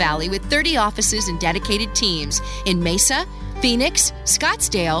Arizona Valley with 30 offices and dedicated teams in Mesa, Phoenix,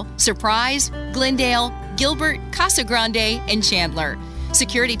 Scottsdale, Surprise, Glendale, Gilbert, Casa Grande, and Chandler.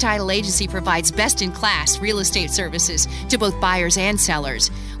 Security Title Agency provides best-in-class real estate services to both buyers and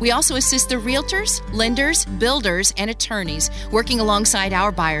sellers. We also assist the realtors, lenders, builders, and attorneys working alongside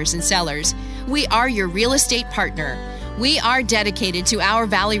our buyers and sellers. We are your real estate partner. We are dedicated to our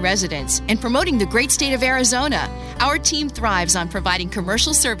Valley residents and promoting the great state of Arizona. Our team thrives on providing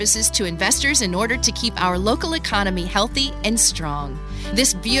commercial services to investors in order to keep our local economy healthy and strong.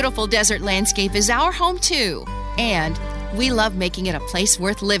 This beautiful desert landscape is our home too, and We love making it a place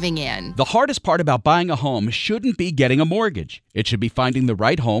worth living in. The hardest part about buying a home shouldn't be getting a mortgage. It should be finding the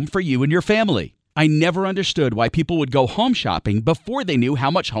right home for you and your family. I never understood why people would go home shopping before they knew how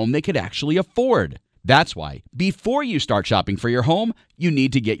much home they could actually afford. That's why, before you start shopping for your home, you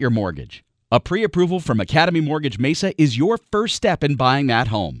need to get your mortgage. A pre-approval from Academy Mortgage Mesa is your first step in buying that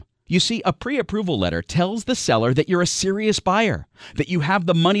home. You see, a pre-approval letter tells the seller that you're a serious buyer, that you have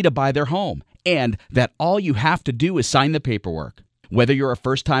the money to buy their home, and that all you have to do is sign the paperwork. Whether you're a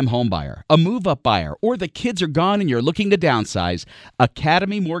first-time home buyer, a move-up buyer, or the kids are gone and you're looking to downsize,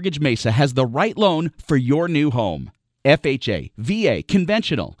 Academy Mortgage Mesa has the right loan for your new home. FHA, VA,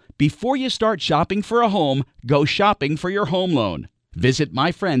 conventional. Before you start shopping for a home, go shopping for your home loan. Visit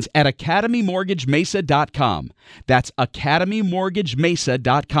my friends at academymortgagemesa.com. That's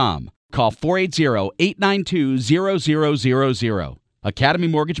academymortgagemesa.com. Call 480-892-0000. Academy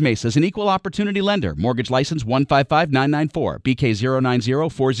Mortgage Mesa is an equal opportunity lender. Mortgage license 155994,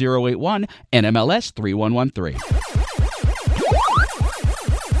 BK0904081, NMLS 3113.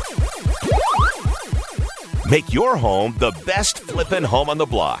 Make your home the best flippin' home on the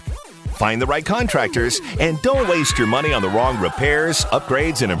block. Find the right contractors and don't waste your money on the wrong repairs,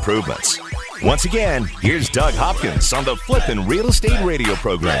 upgrades, and improvements. Once again, here's Doug Hopkins on the Flippin' Real Estate Radio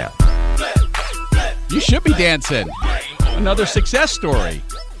program. You should be dancing. Another success story.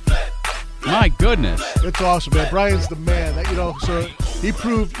 My goodness. It's awesome, man. Brian's the man. So he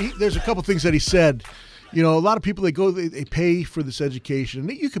proved, there's a couple things that he said. A lot of people, they pay for this education.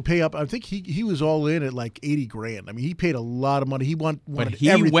 You can pay up. I think he was all in at like $80,000. I mean, he paid a lot of money. He wanted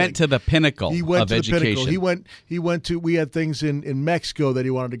everything. Went to the pinnacle of education. He went to, we had things in Mexico that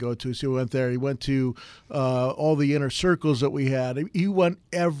he wanted to go to. So he went there. He went to all the inner circles that we had. He went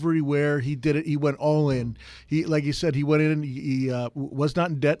everywhere. He did it. He went all in. Like you said, he went in and he was not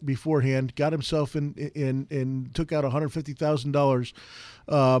in debt beforehand, got himself in took out $150,000.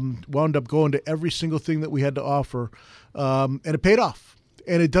 Wound up going to every single thing that we had to offer, and it paid off.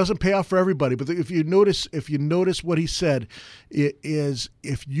 And it doesn't pay off for everybody, but if you notice what he said, it is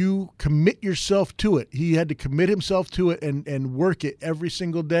if you commit yourself to it. He had to commit himself to it and work it every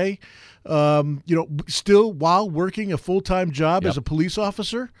single day. Still while working a full-time job as a police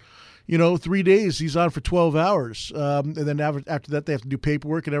officer. 3 days he's on for 12 hours, and then after that they have to do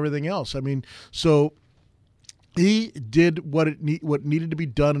paperwork and everything else. I mean, so. He did what needed to be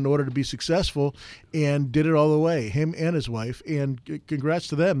done in order to be successful, and did it all the way. Him and his wife, and congrats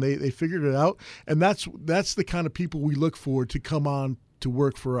to them. They figured it out, and that's the kind of people we look for to come on to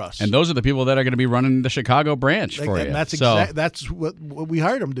work for us. And those are the people that are going to be running the Chicago branch for you. That's what we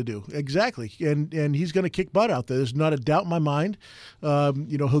hired him to do. Exactly. And he's going to kick butt out there. There's not a doubt in my mind.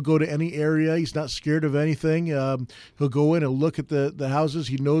 He'll go to any area. He's not scared of anything. He'll go in and look at the houses.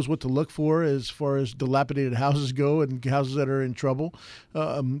 He knows what to look for as far as dilapidated houses go and houses that are in trouble.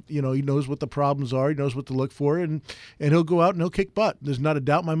 He knows what the problems are. He knows what to look for, and he'll go out and he'll kick butt. There's not a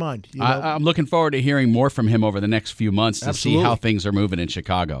doubt in my mind. I'm looking forward to hearing more from him over the next few months to see how things are moving in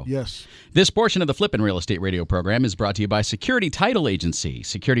Chicago. Yes. This portion of the Flippin' Real Estate Radio program is brought to you by Security Title Agency.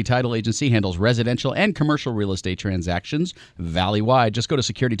 Security Title Agency handles residential and commercial real estate transactions valley-wide. Just go to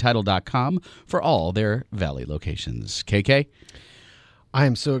securitytitle.com for all their valley locations. KK? I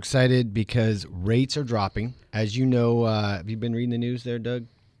am so excited because rates are dropping. As you know, have you been reading the news there, Doug?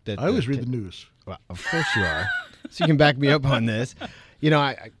 I always read the news. Well, of course you are. So you can back me up on this.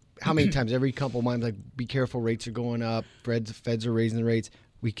 How many times every couple of months, like, be careful, rates are going up, feds are raising the rates.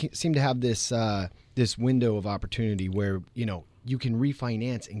 We seem to have this this window of opportunity where, you can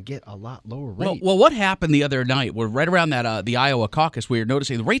refinance and get a lot lower rate. Well, what happened the other night? We're right around that the Iowa caucus. We were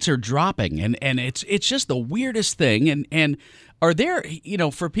noticing the rates are dropping, and it's just the weirdest thing. And are there,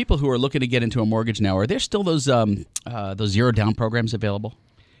 for people who are looking to get into a mortgage now, are there still those zero down programs available?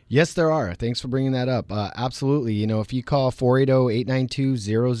 Yes, there are. Thanks for bringing that up. Absolutely. If you call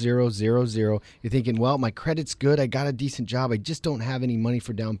 480-892-0000, you're thinking, well, my credit's good. I got a decent job. I just don't have any money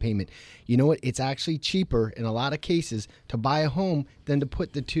for down payment. You know what? It's actually cheaper in a lot of cases to buy a home than to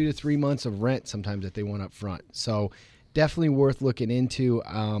put the 2 to 3 months of rent sometimes that they want up front. So definitely worth looking into.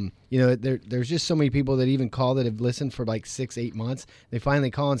 There's just so many people that even call that have listened for like 6-8 months. They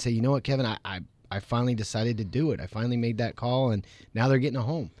finally call and say, you know what, Kevin, I finally decided to do it. I finally made that call, and now they're getting a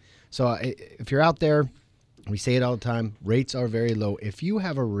home. So if you're out there, we say it all the time, rates are very low. If you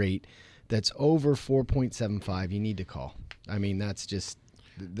have a rate that's over 4.75, you need to call. I mean, that's just,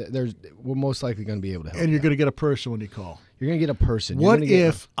 we're most likely going to be able to help. And you're going to get a person when you call. You're going to get a person. What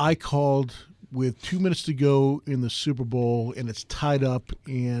if I called with 2 minutes to go in the Super Bowl and it's tied up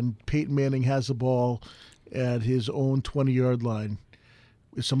and Peyton Manning has the ball at his own 20-yard line?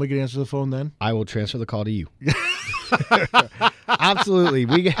 Is somebody going to answer the phone then? I will transfer the call to you. Absolutely.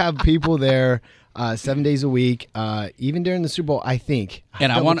 We have people there 7 days a week, even during the Super Bowl, I think.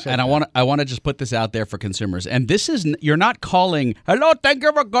 And I want to just put this out there for consumers. And this is, you're not calling, hello, thank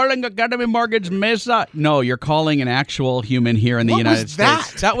you for calling Academy Mortgage Mesa. No, you're calling an actual human here in the United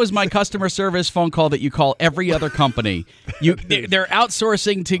States. That was my customer service phone call that you call every other company. They're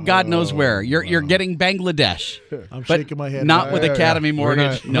outsourcing to God knows where. You're getting Bangladesh. I'm shaking my head. Not with Academy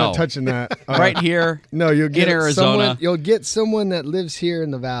Mortgage. We're not touching that. Right here. No, you'll get in Arizona. You'll get someone that lives here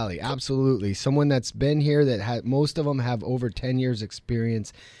in the Valley. Absolutely. Someone that's been here that most of them have over 10 years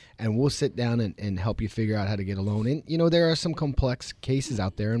experience, and we'll sit down and help you figure out how to get a loan. And there are some complex cases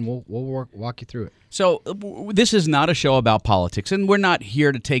out there, and we'll walk you through it. So this is not a show about politics, and we're not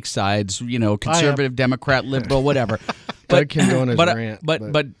here to take sides, conservative, Democrat, liberal, whatever. But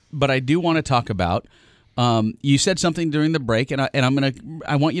I do want to talk about. You said something during the break, and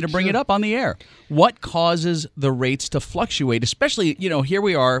I want you to bring it up on the air. What causes the rates to fluctuate? Especially, here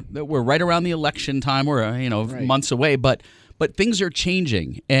we are. We're right around the election time. We're months away, but things are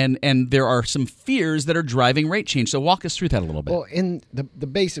changing, and there are some fears that are driving rate change. So walk us through that a little bit. Well, in the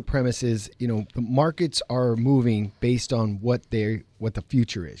basic premise is, the markets are moving based on what the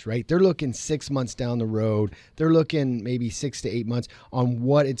future is, right? They're looking 6 months down the road. They're looking maybe 6 to 8 months on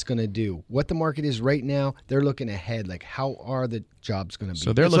what it's going to do. What the market is right now, they're looking ahead, like how are the jobs going to be?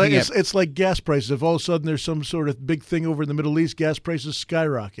 So they're looking it's like gas prices. If all of a sudden there's some sort of big thing over in the Middle East, gas prices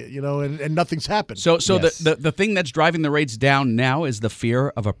skyrocket, and nothing's happened. So Yes. the thing that's driving the rates down now is the fear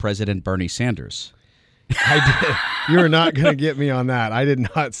of a President Bernie Sanders. You're not going to get me on that. I did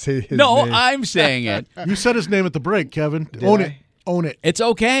not say his name. I'm saying it. You said his name at the break, Kevin. Own it. It's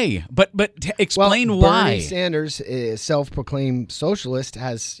okay, but explain why. Bernie Sanders, a self-proclaimed socialist,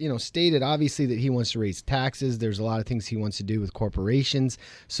 has stated obviously that he wants to raise taxes. There's a lot of things he wants to do with corporations.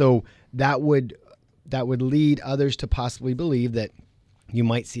 So that would lead others to possibly believe that you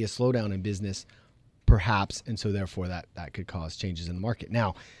might see a slowdown in business, perhaps, and so therefore that could cause changes in the market.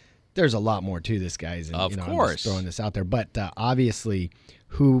 Now, there's a lot more to this, guys. And, of I'm course, just throwing this out there, but obviously,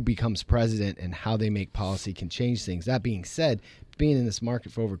 who becomes president and how they make policy can change things. That being said, being in this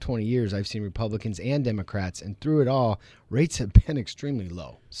market for over 20 years, I've seen Republicans and Democrats, and through it all, rates have been extremely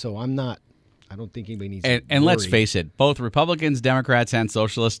low. So I don't think anybody needs to and let's worry. face it, both Republicans, Democrats, and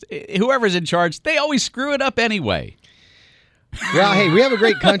socialists, whoever's in charge, they always screw it up anyway. Well, hey, we have a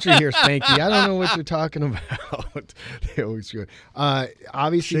great country here, Spanky. I don't know what you're talking about. They always screw it.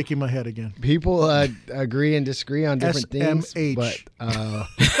 Obviously, shaking my head again. People agree and disagree on different things. SMH.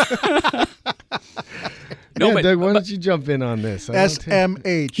 But Doug, why don't you jump in on this?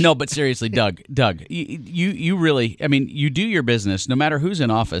 SMH. No, but seriously, Doug, you really, you do your business. No matter who's in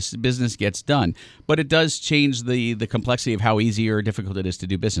office, business gets done. But it does change the complexity of how easy or difficult it is to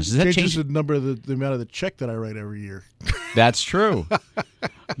do business. Does that changes change the number of the amount of the check that I write every year? That's true.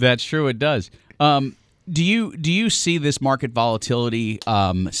 That's true. It does. Do you see this market volatility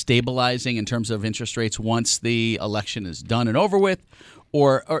stabilizing in terms of interest rates once the election is done and over with?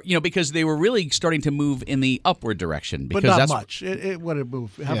 Or because they were really starting to move in the upward direction. Because but not much. It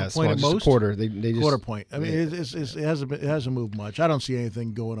moved half a point at most. A quarter. They just, quarter point. It hasn't moved much. I don't see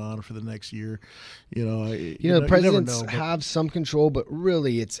anything going on for the next year. The presidents have some control, but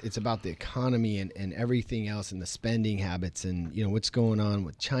really it's about the economy and everything else and the spending habits and what's going on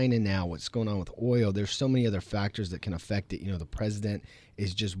with China now, what's going on with oil. There's so many other factors that can affect it. The president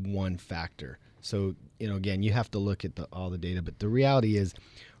is just one factor. So, again, you have to look at all the data. But the reality is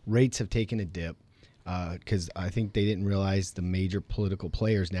rates have taken a dip because I think they didn't realize the major political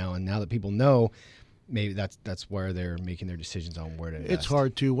players now. And now that people know, maybe that's where they're making their decisions on where to invest. It's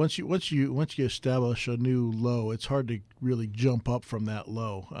hard to once you establish a new low, it's hard to really jump up from that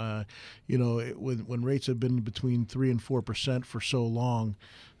low. When rates have been between 3% and 4% for so long.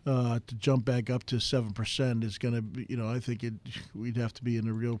 To jump back up to 7% is going to be, I think we'd have to be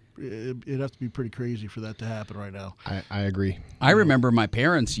it'd have to be pretty crazy for that to happen right now. I agree. I remember my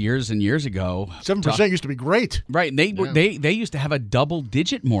parents years and years ago. 7% used to be great. Right. They used to have a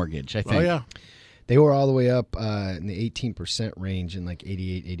double-digit mortgage, I think. Oh, yeah. They were all the way up in the 18% range in like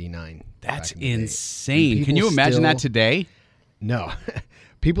 88, 89. That's insane. Can you imagine that today? No.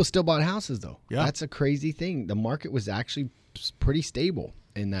 People still bought houses, though. Yeah. That's a crazy thing. The market was actually pretty stable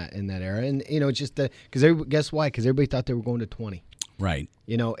in that era, and it's just because guess why? Because everybody thought they were going to 20. Right.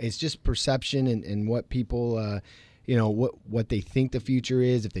 It's just perception and what people, what they think the future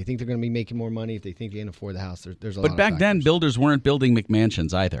is. If they think they're going to be making more money, if they think they can afford the house, there's a lot. But back then, builders weren't building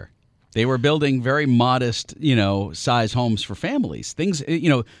McMansions either. They were building very modest, size homes for families. Things,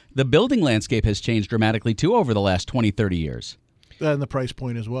 the building landscape has changed dramatically too over the last 20, 30 years. And the price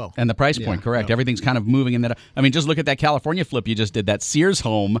point as well. And the price point, correct. Yeah. Everything's kind of moving in that. I mean, just look at that California flip you just did, that Sears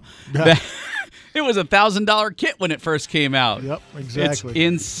home. It was $1,000 kit when it first came out. Yep, exactly. It's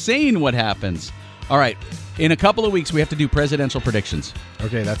insane what happens. All right. In a couple of weeks, we have to do presidential predictions.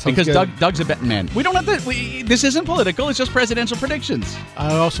 Okay, that's because good. Doug's a betting man. We don't have to. This isn't political. It's just presidential predictions.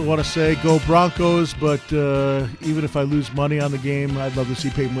 I also want to say go Broncos, but even if I lose money on the game, I'd love to see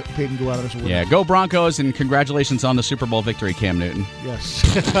Peyton go out as a winner. Yeah, go Broncos, and congratulations on the Super Bowl victory, Cam Newton. Yes,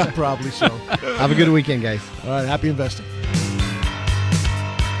 probably so. Have a good weekend, guys. All right, happy investing.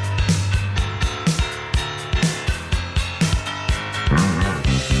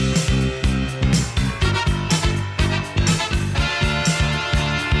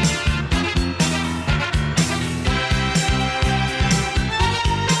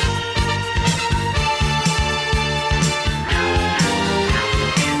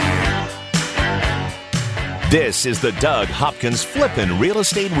 This is the Doug Hopkins Flippin' Real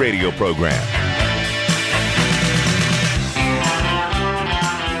Estate Radio Program.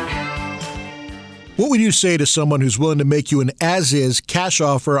 What would you say to someone who's willing to make you an as-is cash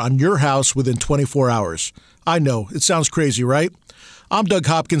offer on your house within 24 hours? I know, it sounds crazy, right? I'm Doug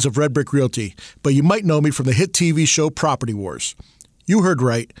Hopkins of Red Brick Realty, but you might know me from the hit TV show Property Wars. You heard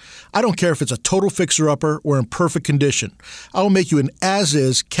right. I don't care if it's a total fixer-upper or in perfect condition. I will make you an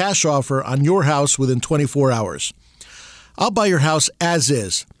as-is cash offer on your house within 24 hours. I'll buy your house as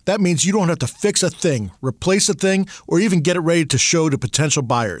is. That means you don't have to fix a thing, replace a thing, or even get it ready to show to potential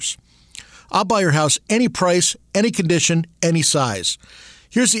buyers. I'll buy your house any price, any condition, any size.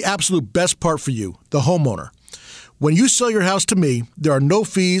 Here's the absolute best part for you, the homeowner. When you sell your house to me, there are no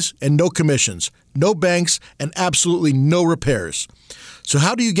fees and no commissions, no banks, and absolutely no repairs. So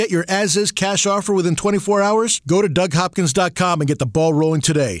how do you get your as-is cash offer within 24 hours? Go to DougHopkins.com and get the ball rolling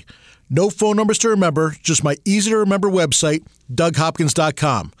today. No phone numbers to remember, just my easy-to-remember website,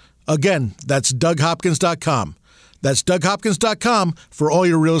 DougHopkins.com. Again, that's DougHopkins.com. That's DougHopkins.com for all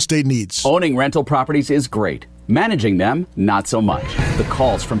your real estate needs. Owning rental properties is great. Managing them, not so much. The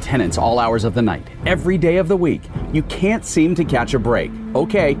calls from tenants all hours of the night, every day of the week. You can't seem to catch a break.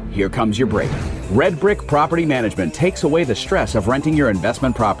 Okay, here comes your break. Red Brick Property Management takes away the stress of renting your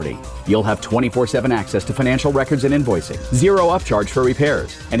investment property. You'll have 24/7 access to financial records and invoicing, zero upcharge for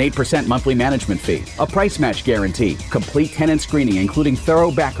repairs, an 8% monthly management fee, a price match guarantee, complete tenant screening including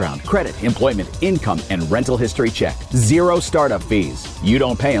thorough background, credit, employment, income, and rental history check, zero startup fees. You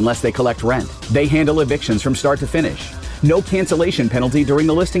don't pay unless they collect rent. They handle evictions from start to finish. No cancellation penalty during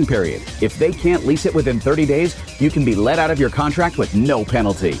the listing period. If they can't lease it within 30 days, you can be let out of your contract with no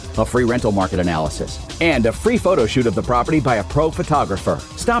penalty. A free rental market analysis. And a free photo shoot of the property by a pro photographer.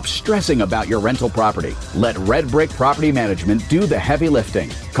 Stop stressing about your rental property. Let Red Brick Property Management do the heavy lifting.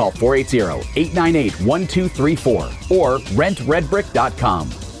 Call 480-898-1234 or rentredbrick.com.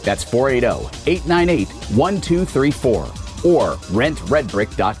 That's 480-898-1234 or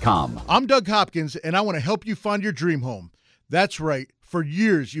rentredbrick.com. I'm Doug Hopkins, and I want to help you find your dream home. That's right. For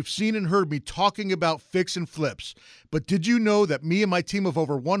years, you've seen and heard me talking about fix and flips. But did you know that me and my team of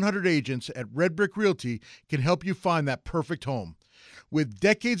over 100 agents at Red Brick Realty can help you find that perfect home? With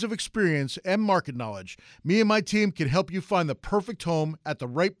decades of experience and market knowledge, me and my team can help you find the perfect home at the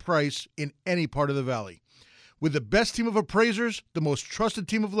right price in any part of the valley. With the best team of appraisers, the most trusted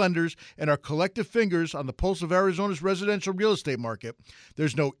team of lenders, and our collective fingers on the pulse of Arizona's residential real estate market,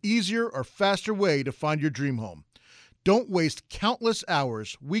 there's no easier or faster way to find your dream home. Don't waste countless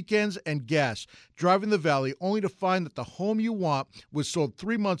hours, weekends, and gas driving the valley only to find that the home you want was sold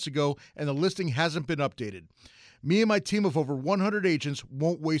 3 months ago and the listing hasn't been updated. Me and my team of over 100 agents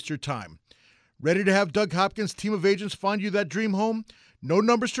won't waste your time. Ready to have Doug Hopkins' team of agents find you that dream home? No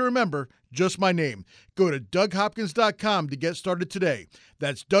numbers to remember, just my name. Go to DougHopkins.com to get started today.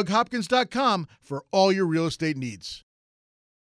 That's DougHopkins.com for all your real estate needs.